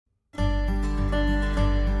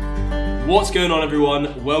What's going on,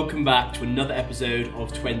 everyone? Welcome back to another episode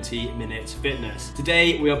of 20 Minutes Fitness.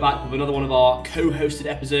 Today we are back with another one of our co-hosted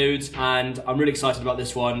episodes, and I'm really excited about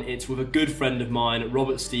this one. It's with a good friend of mine,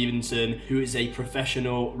 Robert Stevenson, who is a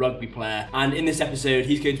professional rugby player. And in this episode,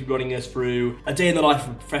 he's going to be running us through a day in the life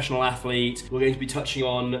of a professional athlete. We're going to be touching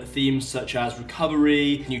on themes such as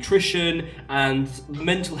recovery, nutrition, and the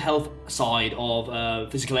mental health side of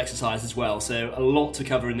physical exercise as well. So a lot to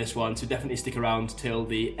cover in this one, so definitely stick around till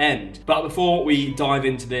the end. But before we dive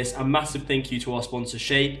into this, a massive thank you to our sponsor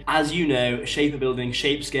Shape. As you know, Shape are building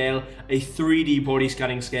Shape Scale, a 3D body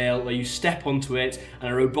scanning scale where you step onto it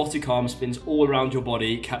and a robotic arm spins all around your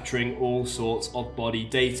body, capturing all sorts of body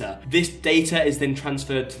data. This data is then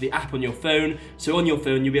transferred to the app on your phone, so on your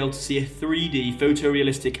phone you'll be able to see a 3D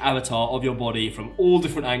photorealistic avatar of your body from all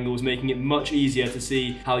different angles, making it much easier to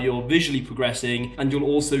see how you're visually progressing, and you'll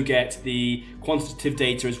also get the quantitative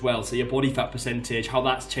data as well, so your body fat percentage, how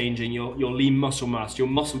that's changing, your lean muscle mass, your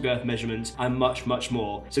muscle girth measurements, and much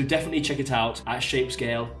more. So definitely check it out at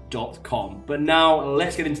shapescale.com. But now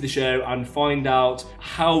let's get into the show and find out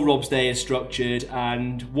how Rob's day is structured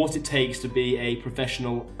and what it takes to be a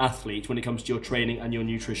professional athlete when it comes to your training and your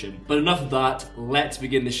nutrition. But enough of that, let's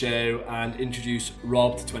begin the show and introduce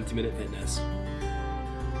Rob to 20 Minute Fitness.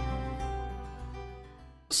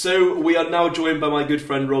 So we are now joined by my good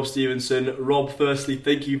friend Rob Stevenson. Rob, firstly,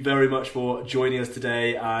 thank you very much for joining us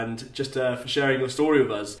today and just for sharing your story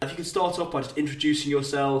with us. If you could start off by just introducing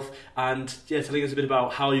yourself and telling us a bit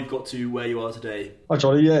about how you've got to where you are today. Hi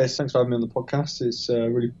Charlie, thanks for having me on the podcast. It's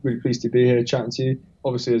really pleased to be here chatting to you.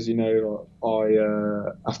 Obviously, as you know,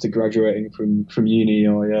 I after graduating from uni,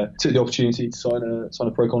 I took the opportunity to sign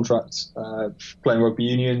a pro contract playing rugby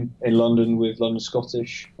union in London with London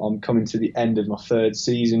Scottish. I'm coming to the end of my third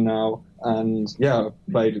season now, and I've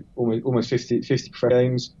played almost 50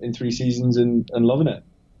 games in 3 seasons and loving it.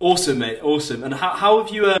 Awesome, mate. Awesome. And how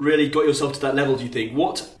have you really got yourself to that level, do you think?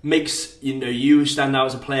 What makes you stand out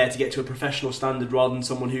as a player to get to a professional standard rather than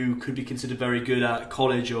someone who could be considered very good at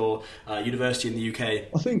college or university in the UK?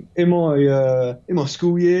 I think in my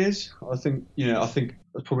school years, I think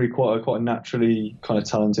I was probably quite a naturally kind of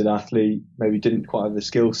talented athlete. Maybe didn't quite have the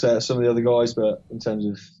skill set of some of the other guys, but in terms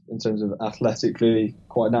of athletically,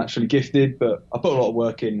 quite naturally gifted. But I put a lot of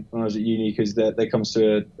work in when I was at uni, because there comes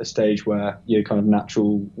to a stage where your kind of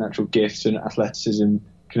natural gifts and athleticism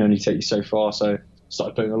can only take you so far. So I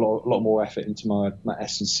started putting a lot more effort into my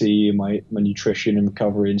S&C and my nutrition and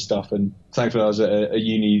recovery and stuff. And thankfully I was at a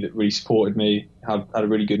uni that really supported me, had a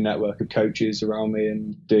really good network of coaches around me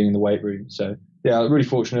and doing in the weight room. So I'm really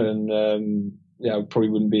fortunate, and I probably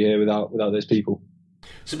wouldn't be here without those people.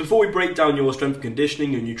 So before we break down your strength and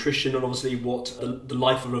conditioning, your nutrition, and obviously what the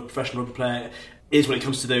life of a professional rugby player is when it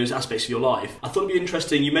comes to those aspects of your life, I thought it'd be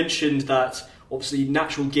interesting. You mentioned that obviously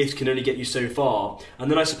natural gift can only get you so far, and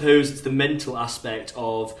then I suppose it's the mental aspect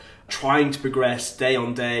of trying to progress day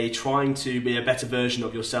on day, trying to be a better version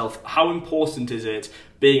of yourself. How important is it,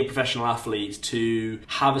 being a professional athlete, to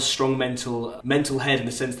have a strong mental head in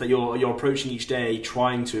the sense that you're approaching each day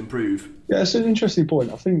trying to improve? Yeah, it's an interesting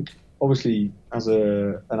point. I think obviously as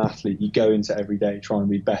an athlete, you go into every day trying to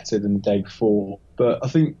be better than the day before, but I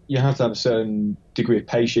think you have to have a certain degree of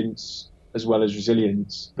patience as well as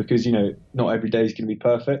resilience, because not every day is going to be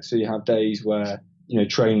perfect. So you have days where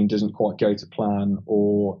training doesn't quite go to plan,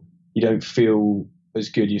 or you don't feel as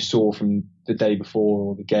good, you're sore from the day before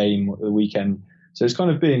or the game or the weekend. So it's kind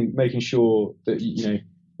of making sure that you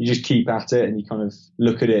just keep at it, and you kind of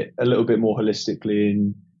look at it a little bit more holistically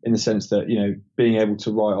in the sense that being able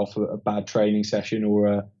to write off a bad training session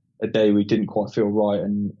or a day we didn't quite feel right,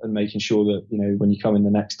 and making sure that when you come in the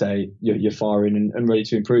next day you're firing and ready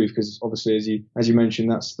to improve, because obviously as you mentioned,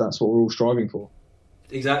 that's what we're all striving for.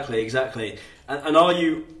 Exactly. And are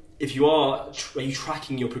you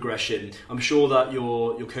tracking your progression? I'm sure that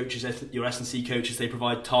your coaches, your S&C coaches, they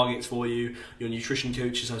provide targets for you. Your nutrition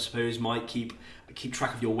coaches, I suppose, might keep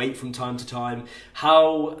track of your weight from time to time.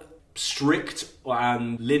 How strict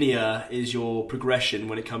and linear is your progression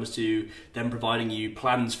when it comes to them providing you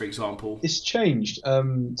plans, for example? It's changed.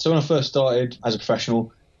 So when I first started as a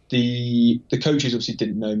professional, the coaches obviously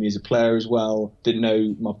didn't know me as a player as well, didn't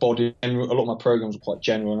know my body. A lot of my programs were quite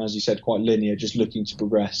general, and as you said, quite linear, just looking to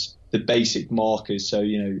progress the basic markers. So,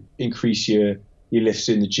 increase your lifts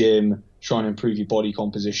in the gym, trying to improve your body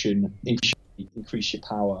composition, increase your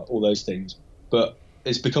power, all those things. But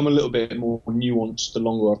it's become a little bit more nuanced the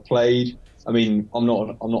longer I've played. I mean, I'm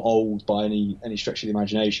not old by any stretch of the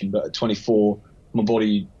imagination, but at 24, my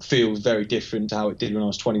body feels very different to how it did when I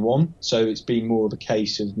was 21. So it's been more of a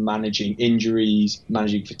case of managing injuries,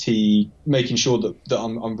 managing fatigue, making sure that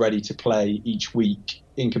I'm ready to play each week.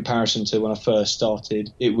 In comparison to when I first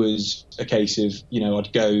started, it was a case of,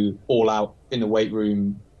 I'd go all out in the weight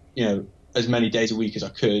room, as many days a week as I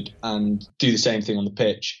could and do the same thing on the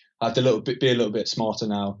pitch. I have to be a little bit smarter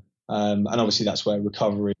now. And obviously that's where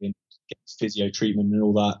recovery and physio treatment and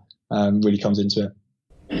all that really comes into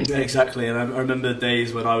it. Yeah, exactly. And I remember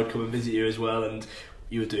days when I would come and visit you as well, and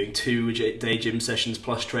you were doing 2-day gym sessions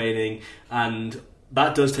plus training, and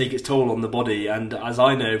that does take its toll on the body. And as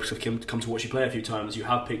I know, because I've come to watch you play a few times, you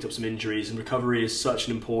have picked up some injuries, and recovery is such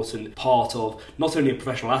an important part of not only a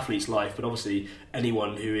professional athlete's life, but obviously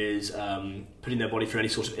anyone who is putting their body through any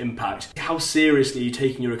sort of impact. How seriously are you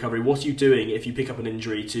taking your recovery? What are you doing if you pick up an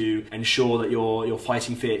injury to ensure that you're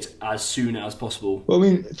fighting fit as soon as possible? Well,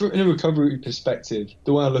 I mean, in a recovery perspective,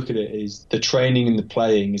 the way I look at it is the training and the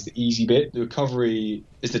playing is the easy bit. The recovery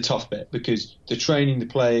is the tough bit, because the training, the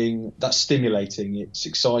playing, that's stimulating, it's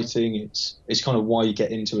exciting, it's kind of why you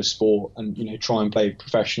get into a sport and try and play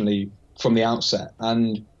professionally from the outset.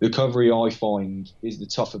 And the recovery, I find, is the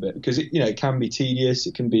tougher bit, because it can be tedious,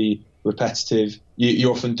 it can be repetitive.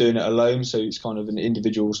 You're often doing it alone, so it's kind of an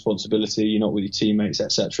individual responsibility. You're not with your teammates,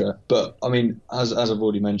 etc. But I mean, as I've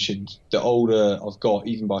already mentioned, the older I've got,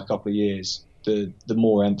 even by a couple of years, the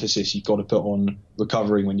more emphasis you've got to put on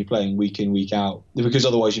recovering when you're playing week in, week out, because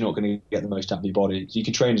otherwise you're not going to get the most out of your body. You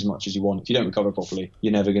can train as much as you want. If you don't recover properly,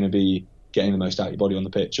 you're never going to be getting the most out of your body on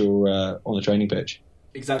the pitch or on the training pitch.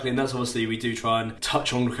 Exactly, and that's obviously, we do try and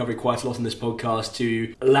touch on recovery quite a lot in this podcast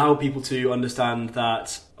to allow people to understand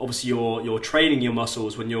that obviously you're training your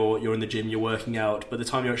muscles when you're in the gym, you're working out, but the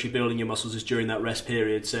time you're actually building your muscles is during that rest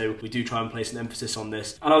period. So we do try and place an emphasis on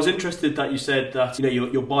this. And I was interested that you said that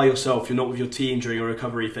you're by yourself, you're not with your team during your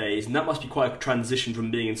recovery phase, and that must be quite a transition from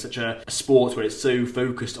being in such a sport where it's so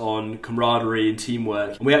focused on camaraderie and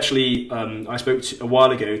teamwork. And we actually, I spoke a while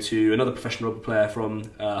ago to another professional rugby player from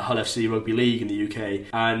Hull FC Rugby League in the UK,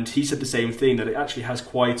 and he said the same thing, that it actually has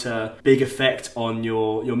quite a big effect on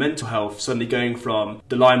your mental health, suddenly going from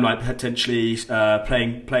the limelight, potentially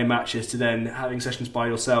playing matches, to then having sessions by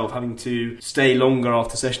yourself, having to stay longer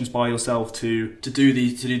after sessions by yourself to do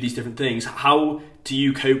these different things. How do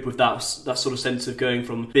you cope with that sort of sense of going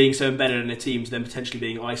from being so embedded in a team to then potentially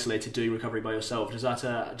being isolated doing recovery by yourself? Does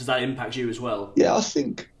that impact you as well? Yeah, I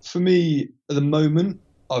think for me at the moment,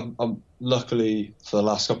 I'm luckily for the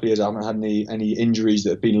last couple of years I haven't had any injuries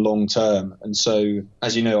that have been long term, and so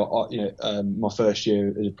as you know, my first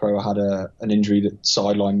year as a pro, I had an injury that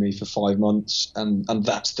sidelined me for 5 months, and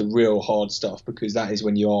that's the real hard stuff, because that is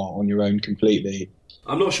when you are on your own completely.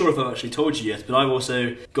 I'm not sure if I've actually told you yet, but I've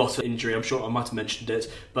also got an injury. I'm sure I might have mentioned it,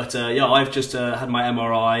 but I've just had my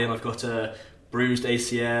MRI, and I've got a bruised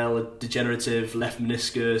ACL, a degenerative left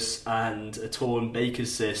meniscus, and a torn Baker's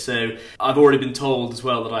cyst. So I've already been told as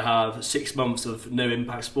well that I have 6 months of no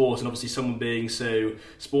impact sport, and obviously someone being so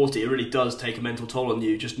sporty, it really does take a mental toll on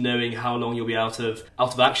you, just knowing how long you'll be out of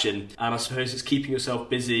action. And I suppose it's keeping yourself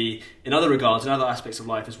busy in other regards, in other aspects of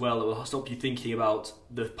life as well, that will stop you thinking about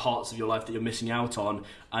the parts of your life that you're missing out on,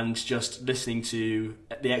 and just listening to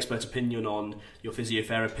the expert opinion on your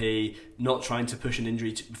physiotherapy, not trying to push an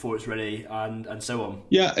injury before it's ready, and so on.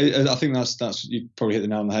 Yeah, I think that's you probably hit the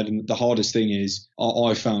nail on the head. And the hardest thing is,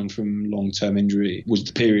 I found from long-term injury, was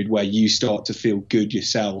the period where you start to feel good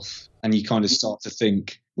yourself, and you kind of start to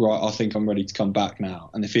think, right, I think I'm ready to come back now.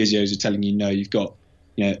 And the physios are telling you, no, you've got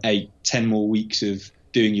 8-10 more weeks of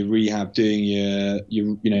doing your rehab, doing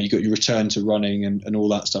you got your return to running and all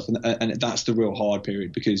that stuff, and that's the real hard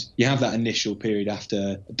period, because you have that initial period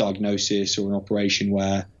after a diagnosis or an operation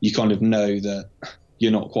where you kind of know that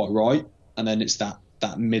you're not quite right, and then it's that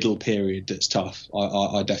middle period that's tough.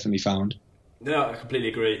 I definitely found. No, I completely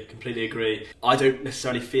agree. I don't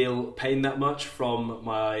necessarily feel pain that much from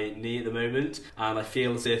my knee at the moment, and I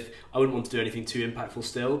feel as if I wouldn't want to do anything too impactful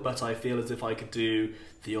still, but I feel as if I could do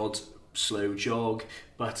the odd slow jog,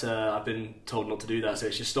 but I've been told not to do that, so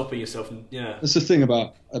it's just stopping yourself. And that's the thing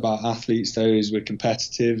about athletes though, is we're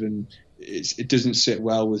competitive, and it doesn't sit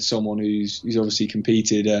well with someone who's obviously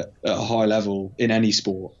competed at a high level in any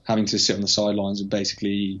sport, having to sit on the sidelines and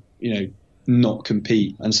basically not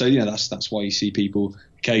compete. And so that's why you see people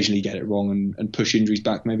occasionally get it wrong and push injuries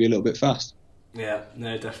back maybe a little bit fast. Yeah,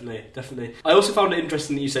 no, definitely. I also found it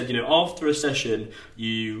interesting that you said, after a session,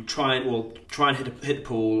 you try and hit the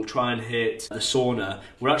pool, try and hit the sauna.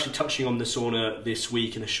 We're actually touching on the sauna this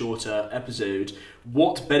week in a shorter episode.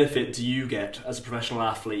 What benefit do you get as a professional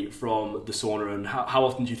athlete from the sauna, and how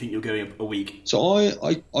often do you think you're going a week? So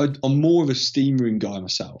I'm more of a steam room guy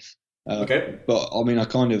myself. Okay. But I mean, I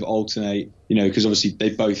kind of alternate, because obviously they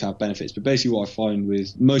both have benefits. But basically, what I find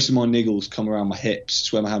with most of my niggles come around my hips.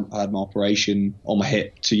 It's when I had my operation on my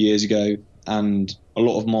hip 2 years ago, and a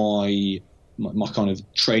lot of my kind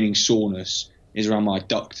of training soreness is around my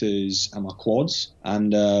adductors and my quads,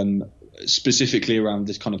 and specifically around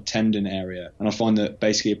this kind of tendon area. And I find that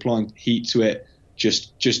basically applying heat to it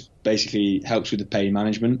just basically helps with the pain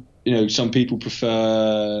management. Some people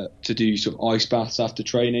prefer to do sort of ice baths after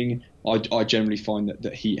training. I generally find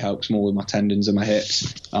that heat helps more with my tendons and my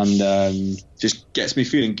hips, and just gets me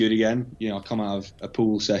feeling good again. I come out of a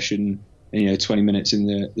pool session, 20 minutes in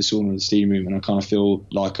the sauna or the steam room, and I kind of feel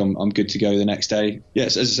like I'm good to go the next day.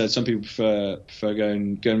 Yes, as I said, some people prefer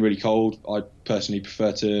going really cold. I personally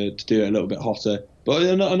prefer to do it a little bit hotter. But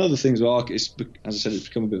another thing as well, as I said, it's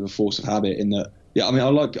become a bit of a force of habit in that. Yeah, I mean, I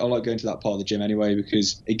like going to that part of the gym anyway,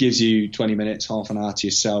 because it gives you 20 minutes, half an hour to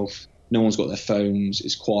yourself. No one's got their phones.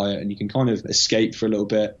 It's quiet, and you can kind of escape for a little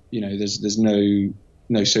bit. There's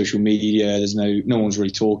no social media. There's no one's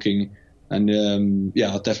really talking, and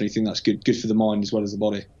I definitely think that's good for the mind as well as the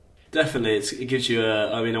body. Definitely, it gives you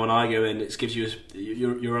when I go in, it gives you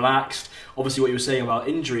you're relaxed. Obviously, what you were saying about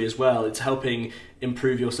injury as well, it's helping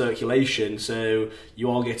improve your circulation, so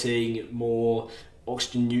you are getting more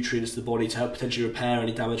oxygen nutrients to the body to help potentially repair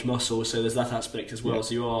any damaged muscles. So there's that aspect as well. Yeah.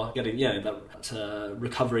 So you are getting that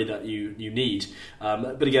recovery that you need.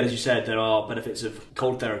 But again, as you said, there are benefits of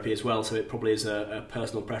cold therapy as well. So it probably is a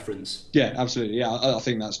personal preference. Yeah, absolutely. Yeah, I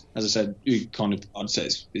think that's, as I said, I'd say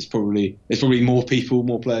it's probably more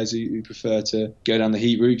players who prefer to go down the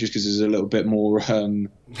heat route just because there's a little bit more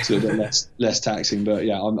sort of less taxing. But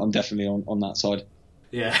yeah, I'm definitely on that side.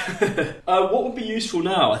 Yeah. What would be useful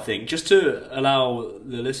now, I think, just to allow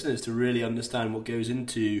the listeners to really understand what goes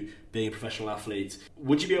into being a professional athlete,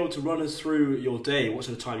 would you be able to run us through your day? What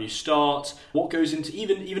sort of time you start? What goes into,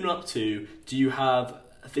 even up to, do you have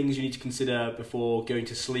things you need to consider before going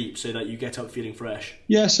to sleep so that you get up feeling fresh?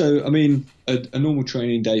 Yeah, so, I mean, a normal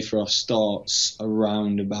training day for us starts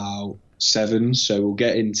around about 7, so we'll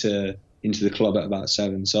get into the club at about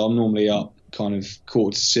 7. So I'm normally up kind of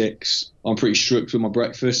 5:45. I'm pretty strict with my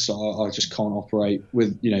breakfast, so I just can't operate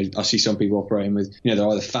with, I see some people operating with, they're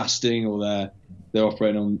either fasting or they're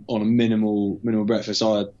operating on a minimal breakfast.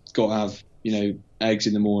 I've got to have, eggs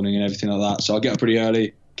in the morning and everything like that. So I get up pretty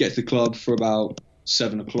early, get to the club for about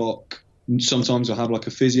 7 o'clock. Sometimes I'll have like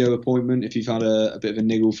a physio appointment if you've had a bit of a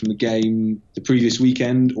niggle from the game the previous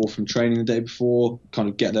weekend or from training the day before, kind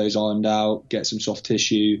of get those ironed out, get some soft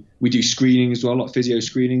tissue. We do screening as well, like physio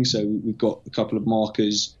screening. So we've got a couple of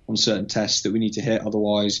markers on certain tests that we need to hit.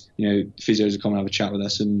 Otherwise, physios will come and have a chat with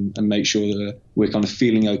us and make sure that we're kind of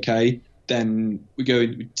feeling okay. Then we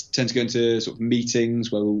tend to go into sort of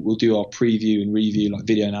meetings where we'll do our preview and review, like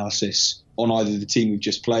video analysis on either the team we've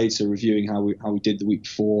just played, so reviewing how we did the week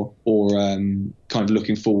before, or kind of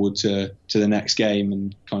looking forward to the next game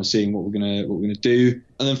and kind of seeing what we're gonna do.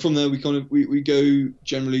 And then from there we go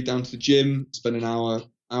generally down to the gym, spend an hour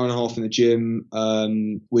and a half in the gym.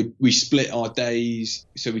 We split our days,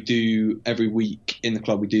 so we do every week in the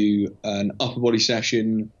club we do an upper body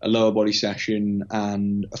session, a lower body session,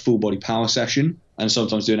 and a full body power session. And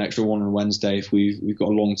sometimes do an extra one on a Wednesday if we've got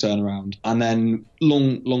a long turnaround. And then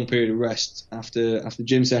long period of rest after the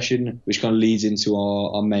gym session, which kind of leads into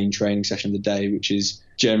our main training session of the day, which is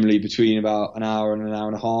generally between about an hour and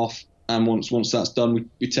a half. And once that's done,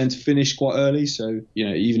 we tend to finish quite early. So,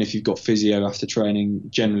 even if you've got physio after training,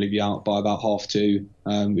 generally be out by about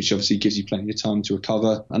 2:30, which obviously gives you plenty of time to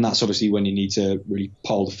recover. And that's obviously when you need to really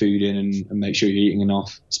pile the food in and make sure you're eating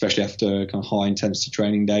enough, especially after a kind of high intensity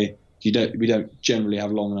training day. We don't generally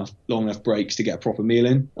have long enough breaks to get a proper meal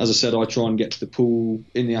in. As I said, I try and get to the pool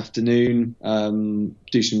in the afternoon,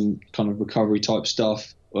 do some kind of recovery type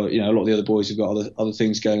stuff. A lot of the other boys have got other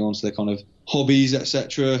things going on, so they're kind of hobbies,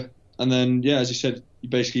 etc. And then, as you said,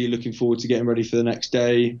 you're looking forward to getting ready for the next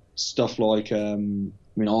day. Stuff like, I've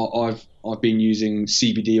been using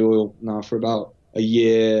CBD oil now for about a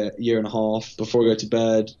year and a half before I go to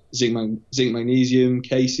bed. Zinc, magnesium,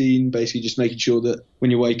 casein, basically just making sure that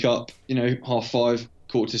when you wake up, 5:30,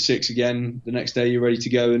 5:45 again, the next day you're ready to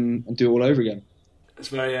go and do it all over again. It's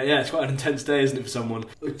very, it's quite an intense day, isn't it, for someone?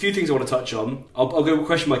 A few things I want to touch on. I'll go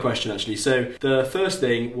question by question, actually. So the first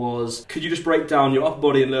thing was, could you just break down your upper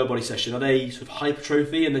body and lower body session? Are they sort of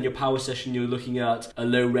hypertrophy, and then your power session, you're looking at a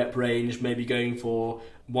low rep range, maybe going for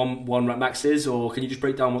one rep maxes, or can you just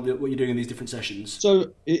break down what you're doing in these different sessions?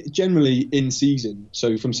 So generally in season,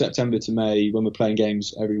 so from September to May, when we're playing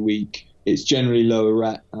games every week, it's generally lower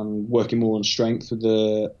rep and working more on strength with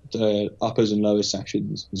the uppers and lower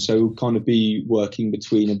sessions. So we'll kind of be working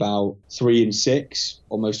between about 3 and 6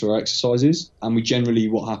 on most of our exercises. And we generally,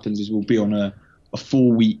 what happens is we'll be on a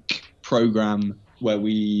 4-week program where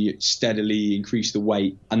we steadily increase the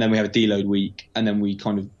weight, and then we have a deload week, and then we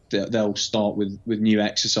kind of, they'll start with new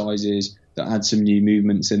exercises that add some new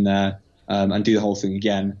movements in there, and do the whole thing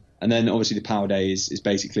again. And then obviously the power day is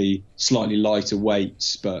basically slightly lighter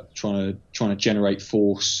weights, but trying to generate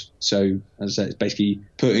force. So as I said, it's basically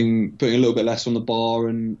putting a little bit less on the bar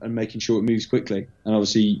and making sure it moves quickly. And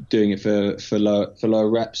obviously doing it for lower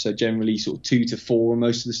reps. So generally sort of 2 to 4 on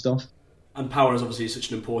most of the stuff. And power is obviously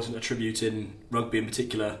such an important attribute in rugby in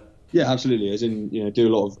particular. Yeah, absolutely. As in, do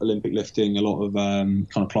a lot of Olympic lifting, a lot of kind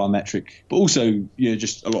of plyometric, but also,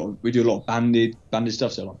 just we do a lot of banded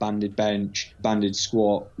stuff. So like banded bench, banded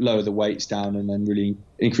squat, lower the weights down, and then really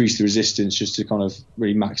increase the resistance just to kind of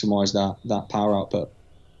really maximise that power output.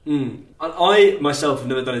 And I myself have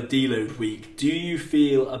never done a deload week. Do you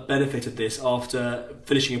feel a benefit of this after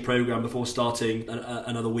finishing a program before starting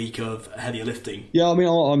another week of heavier lifting? Yeah, I mean,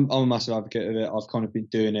 I'm a massive advocate of it. I've kind of been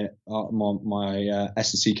doing it. My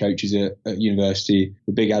S&C coaches at university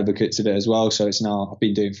were big advocates of it as well. So I've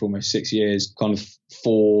been doing it for almost 6 years, kind of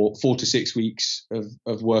 4 to 6 weeks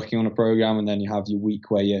of working on a program, and then you have your week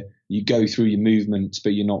where you go through your movements,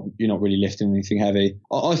 but you're not really lifting anything heavy.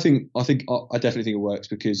 I definitely think it works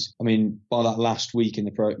because, I mean, by that last week in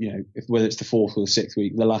the whether it's the 4th or the 6th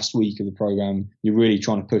week, the last week of the program, you're really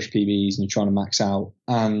trying to push PBs and you're trying to max out.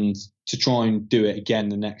 And to try and do it again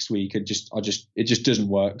the next week, it just doesn't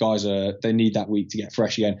work. Guys they need that week to get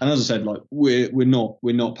fresh again. And as I said, like we're not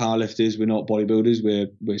powerlifters, we're not bodybuilders,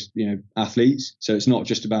 we're athletes. So it's not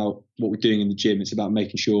just about what we're doing in the gym, it's about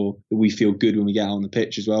making sure that we feel good when we get out on the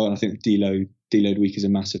pitch as well. And I think the deload week is a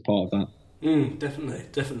massive part of that.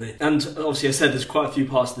 Definitely. And obviously I said there's quite a few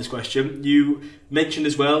parts to this question. You mentioned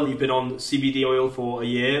as well you've been on CBD oil for a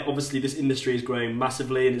year. Obviously this industry is growing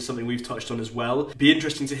massively and it's something we've touched on as well. It'd be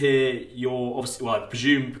interesting to hear I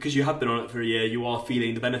presume because you have been on it for a year, you are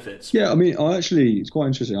feeling the benefits. Yeah, I mean, it's quite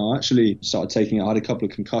interesting. I actually started taking it. I had a couple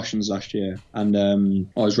of concussions last year and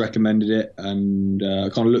I was recommended it, and I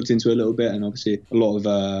kind of looked into it a little bit, and obviously a lot of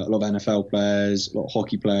NFL players, a lot of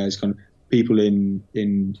hockey players, kind of people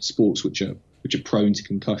in sports which are prone to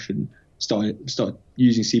concussion started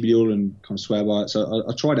using CBD oil and kind of swear by it. So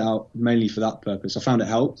I tried it out mainly for that purpose. I found it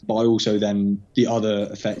helped, but I also then the other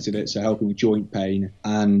effects of it, so helping with joint pain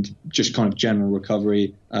and just kind of general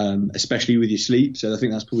recovery, especially with your sleep. So I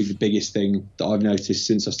think that's probably the biggest thing that I've noticed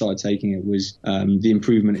since I started taking it was the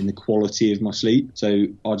improvement in the quality of my sleep. So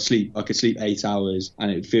I could sleep 8 hours and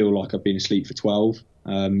it'd feel like I've been asleep for 12.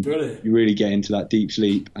 Really? You really get into that deep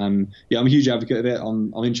sleep, and I'm a huge advocate of it.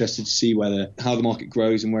 I'm interested to see how the market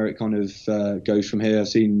grows and where it kind of goes from here.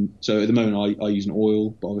 So at the moment I use an oil,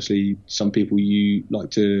 but obviously some people like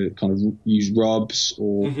to kind of use rubs,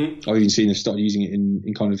 or I've even seen them start using it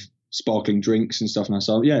in kind of sparkling drinks and stuff now.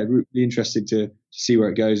 So yeah, really interested to see where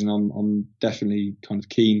it goes, and I'm definitely kind of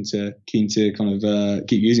keen to kind of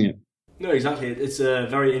keep using it. No, exactly. It's a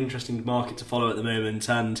very interesting market to follow at the moment,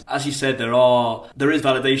 and as you said, there is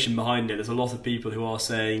validation behind it. There's a lot of people who are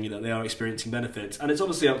saying that they are experiencing benefits, and it's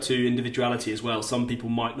obviously up to individuality as well. Some people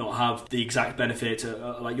might not have the exact benefit,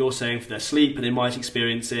 like you're saying, for their sleep, but they might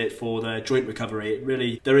experience it for their joint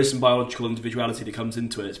recovery. There is some biological individuality that comes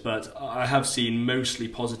into it, but I have seen mostly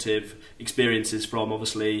positive experiences from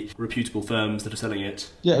obviously reputable firms that are selling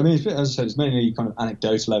it. Yeah, I mean, as I said, it's mainly kind of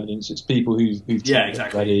anecdotal evidence. It's people who've tried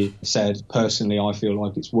it already, said, personally, I feel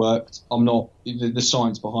like it's worked. I'm not, the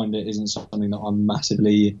science behind it isn't something that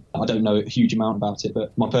I don't know a huge amount about it,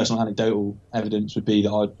 but my personal anecdotal evidence would be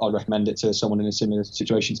that I'd recommend it to someone in a similar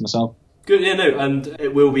situation to myself. Good, yeah, no, and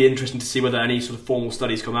it will be interesting to see whether any sort of formal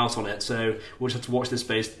studies come out on it, so we'll just have to watch this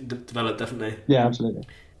space develop, definitely. Yeah, absolutely.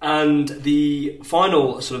 And the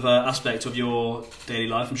final sort of aspect of your daily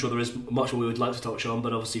life, I'm sure there is much more we would like to touch on,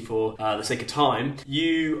 but obviously for the sake of time,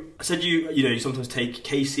 you said you sometimes take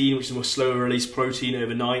casein, which is a more slower release protein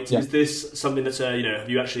overnight. Yeah. Is this something that's have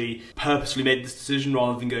you actually purposely made this decision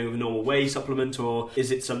rather than going with a normal whey supplement, or is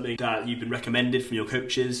it something that you've been recommended from your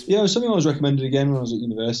coaches? Yeah, it was something I was recommended again when I was at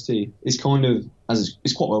university. It's kind of, as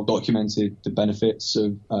it's quite well documented, the benefits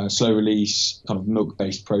of slow release kind of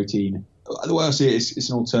milk-based protein. The way I see it, it's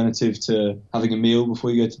an alternative to having a meal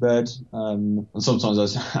before you go to bed. And sometimes,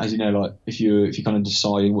 as you know, like if you're kind of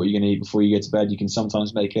deciding what you're going to eat before you go to bed, you can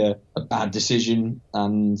sometimes make a bad decision.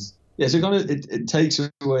 And yeah, so kind of it takes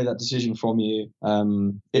away that decision from you.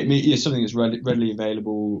 It's something that's readily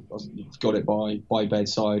available. You've got it by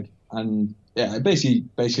bedside. And yeah, it basically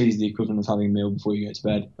is the equivalent of having a meal before you go to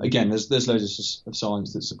bed. Again, there's loads of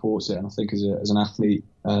science that supports it, and I think as an athlete,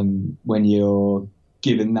 when you're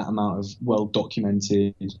given that amount of well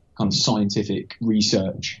documented kind of scientific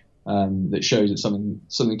research that shows that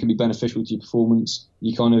something can be beneficial to your performance,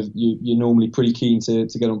 you're normally pretty keen to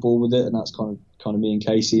get on board with it, and that's kind of me and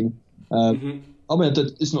Casey. I mean,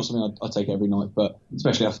 it's not something I take every night, but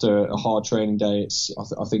especially after a hard training day,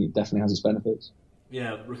 I think it definitely has its benefits.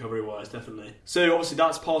 Yeah, recovery-wise, definitely. So obviously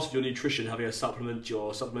that's part of your nutrition, having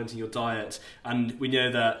supplementing your diet, and we know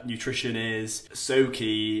that nutrition is so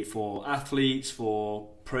key for athletes, for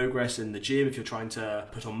progress in the gym. If you're trying to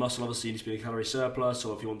put on muscle, obviously you need to be in a calorie surplus,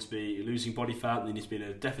 or if you want to be losing body fat, then you need to be in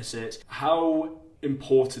a deficit. How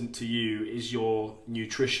important to you is your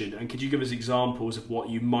nutrition, and could you give us examples of what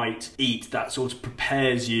you might eat that sort of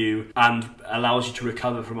prepares you and allows you to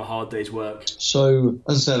recover from a hard day's work? So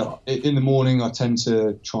as I said, in the morning I tend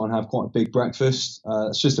to try and have quite a big breakfast.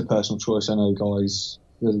 It's just a personal choice. I know guys,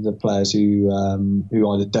 the players who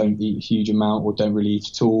either don't eat a huge amount or don't really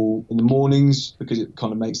eat at all in the mornings because it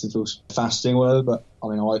kind of makes them feel fasting or whatever. But I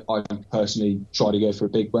mean, I personally try to go for a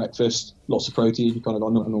big breakfast, lots of protein. I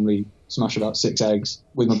normally smash about 6 eggs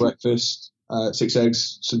with my breakfast, 6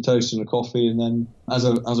 eggs, some toast and a coffee. And then, as I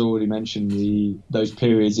already mentioned, those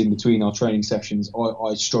periods in between our training sessions,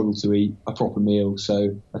 I struggle to eat a proper meal.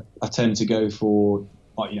 So I tend to go for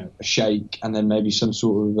a shake and then maybe some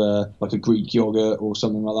sort of like a Greek yogurt or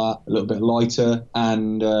something like that, a little bit lighter.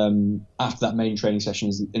 And after that main training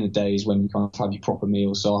session in the day is when you kind of have your proper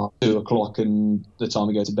meal. So 2 o'clock and the time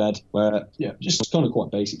we go to bed, where just kind of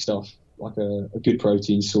quite basic stuff, like a good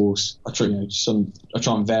protein source. I try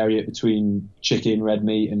and vary it between chicken, red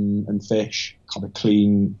meat and fish. Kind of a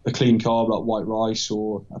clean carb like white rice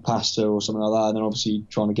or a pasta or something like that, and then obviously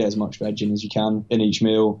trying to get as much veg in as you can in each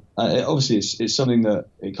meal. It's something that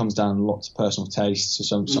it comes down a lot to personal taste.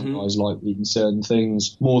 So some guys like eating certain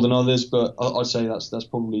things more than others, but I'd say that's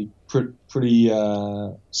probably pretty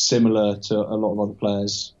similar to a lot of other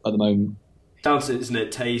players at the moment. Down to, isn't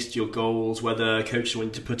it, taste, your goals, whether coaches want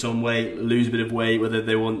you to put on weight, lose a bit of weight, whether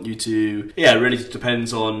they want you to... Yeah, it really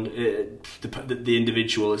depends on the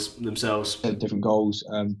individuals themselves. Different goals.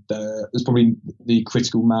 There's probably the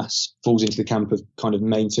critical mass falls into the camp of kind of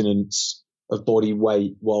maintenance of body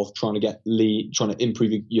weight while trying to get lean, trying to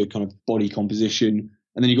improve your kind of body composition.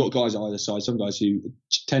 And then you've got guys on either side, some guys who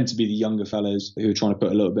tend to be the younger fellas who are trying to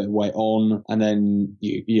put a little bit of weight on. And then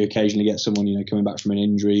you occasionally get someone, coming back from an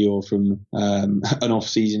injury or from an off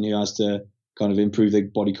season who has to kind of improve their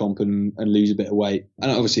body comp and lose a bit of weight.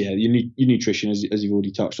 And obviously, your nutrition, as you've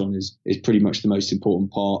already touched on, is pretty much the most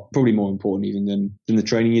important part, probably more important even than the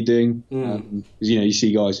training you're doing. Because, you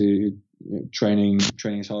see guys who training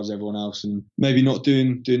as hard as everyone else and maybe not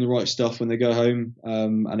doing the right stuff when they go home,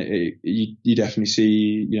 and you definitely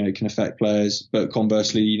see it can affect players. But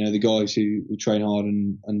conversely, the guys who train hard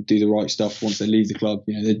and do the right stuff once they leave the club,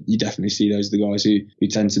 you definitely see those are the guys who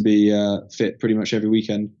tend to be fit pretty much every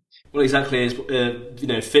weekend. Well, exactly.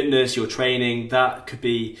 Fitness, your training, that could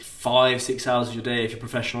be 5-6 hours of your day if you're a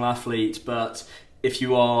professional athlete. But if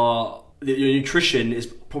you are, your nutrition is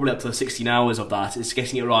probably up to 16 hours of that. It's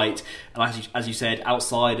getting it right. And as you said,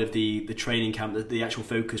 outside of the training camp, the actual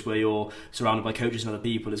focus where you're surrounded by coaches and other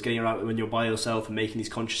people, is getting it right when you're by yourself and making these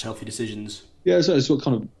conscious, healthy decisions. Yeah, so it's what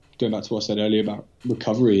kind of going back to what I said earlier about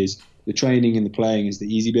recovery is the training and the playing is the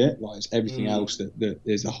easy bit. Like, it's everything else that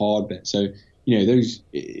is the hard bit. So, those,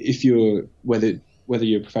 if you're, whether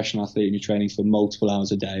you're a professional athlete and you're training for multiple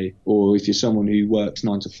hours a day, or if you're someone who works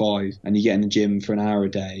 9 to 5 and you get in the gym for an hour a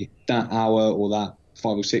day, that hour or that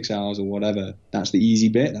 5 or 6 hours or whatever, that's the easy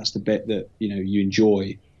bit. That's the bit that, you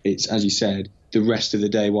enjoy. It's, as you said, the rest of the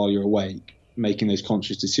day while you're awake, making those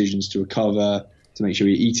conscious decisions to recover, to make sure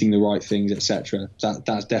you're eating the right things, etc.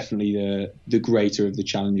 That's definitely the greater of the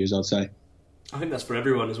challenges, I'd say. I think that's for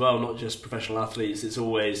everyone as well, not just professional athletes. It's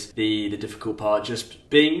always the difficult part, just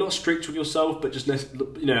being not strict with yourself, but just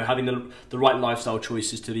having the right lifestyle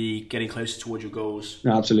choices to be getting closer towards your goals.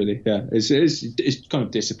 No, absolutely, yeah. It's kind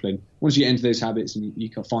of discipline. Once you get into those habits and you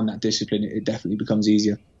can find that discipline, it definitely becomes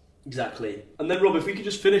easier. Exactly. And then, Rob, if we could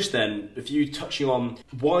just finish then, if you touching on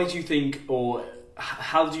why do you think, or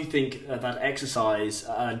how do you think that exercise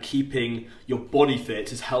and keeping your body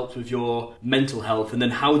fit has helped with your mental health? And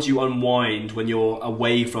then how do you unwind when you're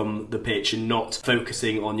away from the pitch and not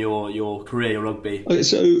focusing on your career, your rugby? Okay,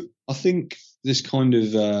 so I think this kind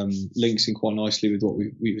of links in quite nicely with what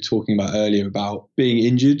we were talking about earlier about being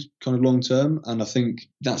injured kind of long term. And I think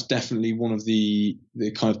that's definitely one of the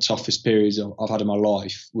kind of toughest periods I've had in my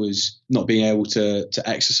life, was not being able to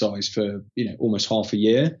exercise for almost half a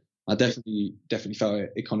year. I definitely felt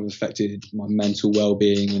it kind of affected my mental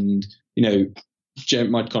well-being and,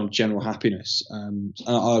 my kind of general happiness. And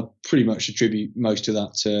I pretty much attribute most of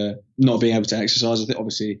that to not being able to exercise. I think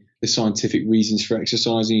obviously there's scientific reasons for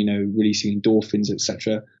exercising, releasing endorphins,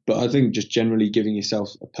 etc. But I think just generally giving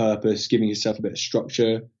yourself a purpose, giving yourself a bit of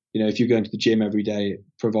structure. If you're going to the gym every day, it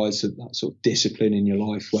provides that sort of discipline in your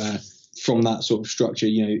life where from that sort of structure,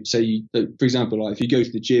 for example, like if you go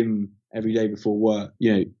to the gym every day before work,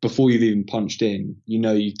 before you've even punched in,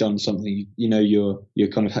 you've done something, you're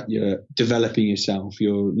developing yourself,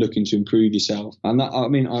 you're looking to improve yourself. And that,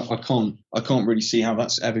 I can't really see how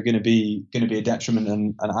that's ever going to be a detriment,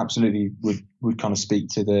 and absolutely would kind of speak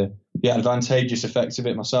to the advantageous effects of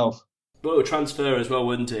it myself. Well, it would transfer as well,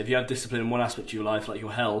 wouldn't it? If you have discipline in one aspect of your life, like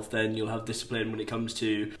your health, then you'll have discipline when it comes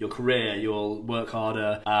to your career. You'll work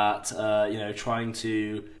harder at, trying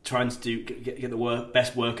to get the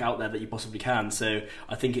best work out there that you possibly can. So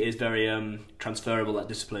I think it is very transferable, that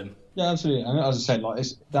discipline. Yeah, absolutely. And as I said,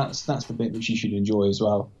 that's the bit which you should enjoy as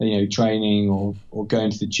well. Training or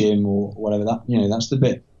going to the gym or whatever. That's the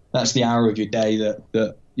bit. That's the hour of your day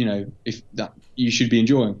that if that you should be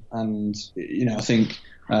enjoying. And I think.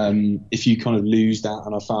 If you kind of lose that,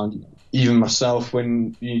 and I found even myself,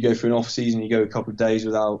 when you go through an off season, you go a couple of days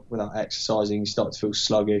without exercising, you start to feel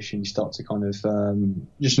sluggish, and you start to kind of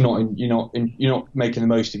you're not making the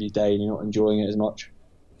most of your day, and you're not enjoying it as much.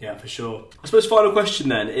 Yeah, for sure. I suppose final question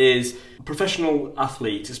then is, professional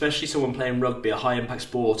athletes, especially someone playing rugby, a high impact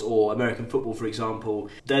sport, or American football, for example,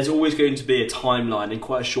 there's always going to be a timeline, and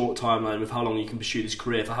quite a short timeline, with how long you can pursue this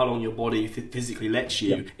career, for how long your body physically lets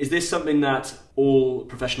you. Yeah. Is this something that all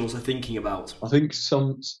professionals are thinking about? I think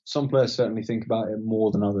some players certainly think about it more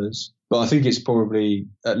than others. But I think it's probably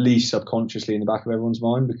at least subconsciously in the back of everyone's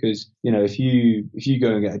mind, because, if you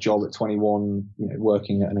go and get a job at 21,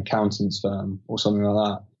 working at an accountant's firm or something like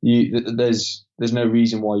that, there's no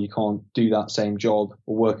reason why you can't do that same job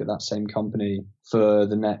or work at that same company for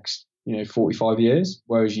the next 45 years.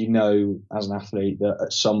 Whereas as an athlete that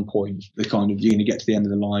at some point you're going to get to the end of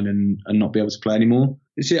the line and not be able to play anymore.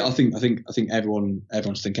 I think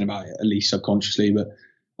everyone's thinking about it, at least subconsciously, but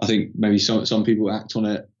I think maybe some people act on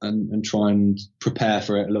it and try and prepare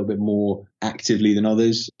for it a little bit more actively than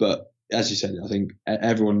others. But as you said, I think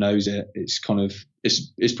everyone knows it. It's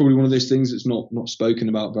it's probably one of those things that's not spoken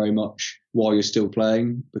about very much while you're still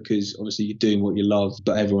playing, because obviously you're doing what you love,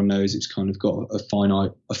 but everyone knows it's kind of got a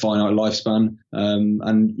finite lifespan.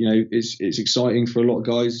 And it's exciting for a lot of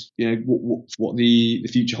guys, what the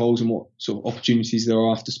future holds and what sort of opportunities there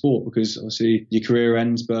are after sport, because obviously your career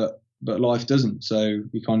ends, but life doesn't. So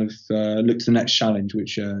you kind of look to the next challenge,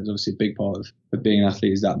 which is obviously a big part of being an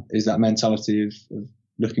athlete, is that mentality of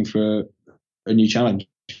looking for a new challenge.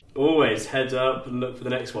 Always head up and look for the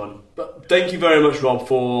next one. But thank you very much, Rob,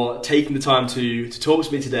 for taking the time to talk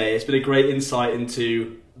to me today. It's been a great insight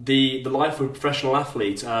into the life of a professional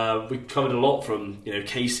athlete. We've covered a lot from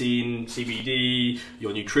casein, CBD,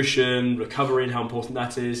 your nutrition, recovery, and how important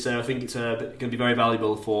that is. So I think it's going to be very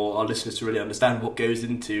valuable for our listeners to really understand what goes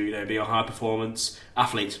into being a high performance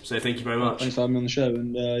athlete. So thank you very much. Thanks for having me on the show,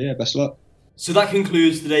 and best of luck. So that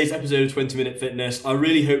concludes today's episode of 20 Minute Fitness. I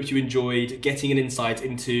really hope you enjoyed getting an insight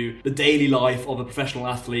into the daily life of a professional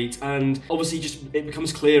athlete, and obviously it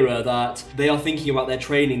becomes clearer that they are thinking about their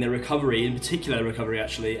training, their recovery, in particular recovery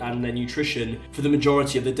actually, and their nutrition for the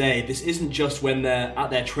majority of the day. This isn't just when they're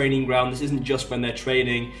at their training ground, this isn't just when they're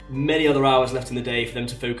training. Many other hours left in the day for them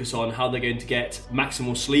to focus on how they're going to get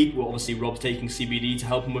maximal sleep. Well, obviously Rob's taking CBD to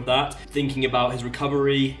help him with that, thinking about his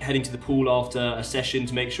recovery, heading to the pool after a session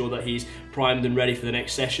to make sure that he's primed and ready for the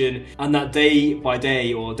next session, and that day by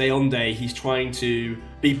day or day on day he's trying to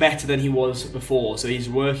be better than he was before. So he's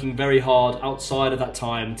working very hard outside of that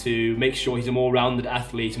time to make sure he's a more rounded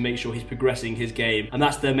athlete, to make sure he's progressing his game. And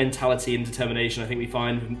that's their mentality and determination. I think we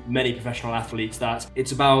find with many professional athletes that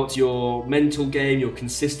it's about your mental game, your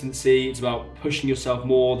consistency. It's about pushing yourself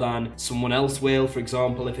more than someone else will. For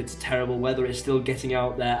example, if it's terrible weather, it's still getting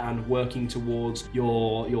out there and working towards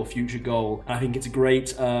your future goal. And I think it's a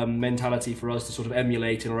great mentality for us to sort of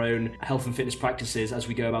emulate in our own health and fitness practices as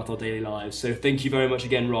we go about our daily lives. So thank you very much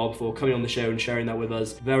again, Rob, for coming on the show and sharing that with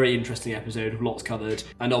us. Very interesting episode, lots covered,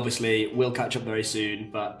 and obviously we'll catch up very soon,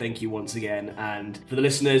 but thank you once again. And for the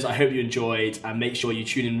listeners, I hope you enjoyed, and make sure you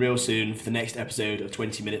tune in real soon for the next episode of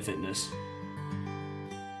 20 Minute Fitness.